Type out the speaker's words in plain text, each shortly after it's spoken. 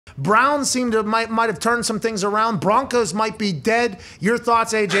Browns seem to might have turned some things around. Broncos might be dead. Your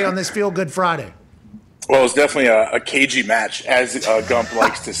thoughts, AJ, on this Feel Good Friday? Well, it's definitely a cagey match, as Gump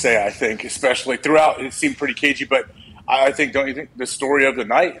likes to say, I think, especially throughout. It seemed pretty cagey, but I think, don't you think, the story of the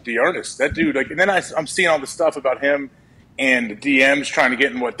night, D'Ernest, that dude, and then I'm seeing all the stuff about him and the DMs trying to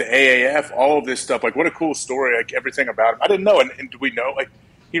get in the AAF, all of this stuff. What a cool story, everything about him. I didn't know, and do we know,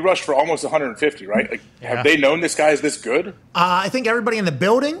 he rushed for almost 150, right? Have they known this guy is this good? I think everybody in the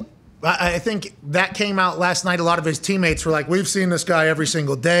building, I think that came out last night. A lot of his teammates were like, we've seen this guy every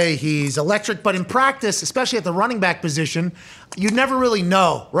single day. He's electric. But in practice, especially at the running back position, you never really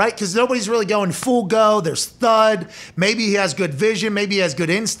know, right? Because nobody's really going full go. There's thud. Maybe he has good vision. Maybe he has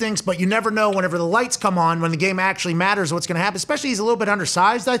good instincts. But you never know whenever the lights come on, when the game actually matters, what's going to happen. Especially he's a little bit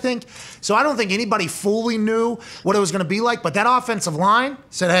undersized, I think. So I don't think anybody fully knew what it was going to be like. But that offensive line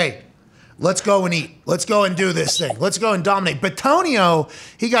said, hey, let's go and eat. Let's go and do this thing. Let's go and dominate. Batonio,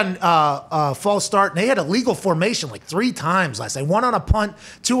 he got a false start, and they had a legal formation 3 times last night. 1 on a punt,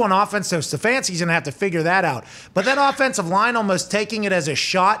 2 on offense. So Stefanski's going to have to figure that out. But that offensive line almost taking it as a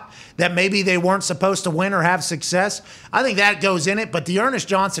shot that maybe they weren't supposed to win or have success, I think that goes in it. But D'Ernest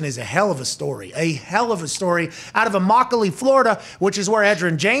Johnson is a hell of a story. A hell of a story out of Immokalee, Florida, which is where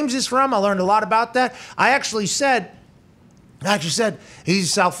Edgerrin James is from. I learned a lot about that. I actually said he's a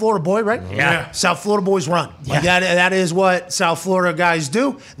South Florida boy, right? Yeah. South Florida boys run. Yeah. That is what South Florida guys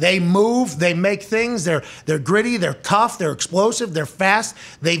do. They move. They make things. They're gritty. They're tough. They're explosive. They're fast.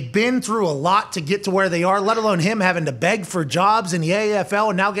 They've been through a lot to get to where they are, let alone him having to beg for jobs in the AFL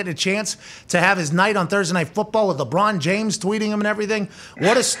and now getting a chance to have his night on Thursday Night Football with LeBron James tweeting him and everything.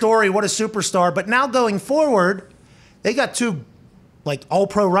 What a story. What a superstar. But now going forward, they got 2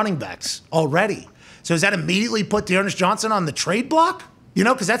 all-pro running backs already. So does that immediately put D'Ernest Johnson on the trade block?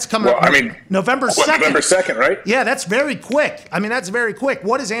 Because that's coming up November 2nd. November 2nd, right? Yeah, that's very quick. That's very quick.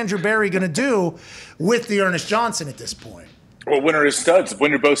 What is Andrew Berry going to do with D'Ernest Johnson at this point? Well, when are his studs?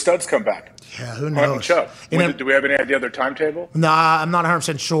 When do both studs come back? Yeah, who knows? Chuck. Do we have any idea of their timetable? Nah, I'm not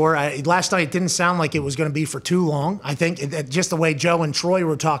 100% sure. Last night it didn't sound like it was going to be for too long. I think just the way Joe and Troy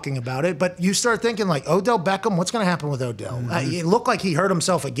were talking about it. But you start thinking Odell Beckham, what's going to happen with Odell? Mm-hmm. It looked like he hurt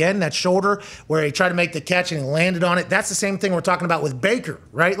himself again, that shoulder where he tried to make the catch and he landed on it. That's the same thing we're talking about with Baker,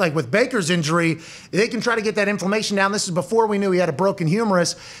 right? With Baker's injury, they can try to get that inflammation down. This is before we knew he had a broken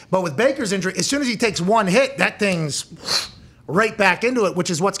humerus. But with Baker's injury, as soon as he takes one hit, that thing's right back into it, which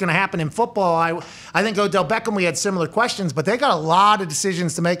is what's going to happen in football. I think Odell Beckham, we had similar questions, but they got a lot of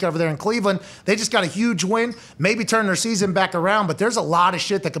decisions to make over there in Cleveland. They just got a huge win, maybe turn their season back around, but there's a lot of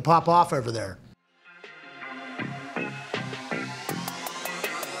shit that could pop off over there.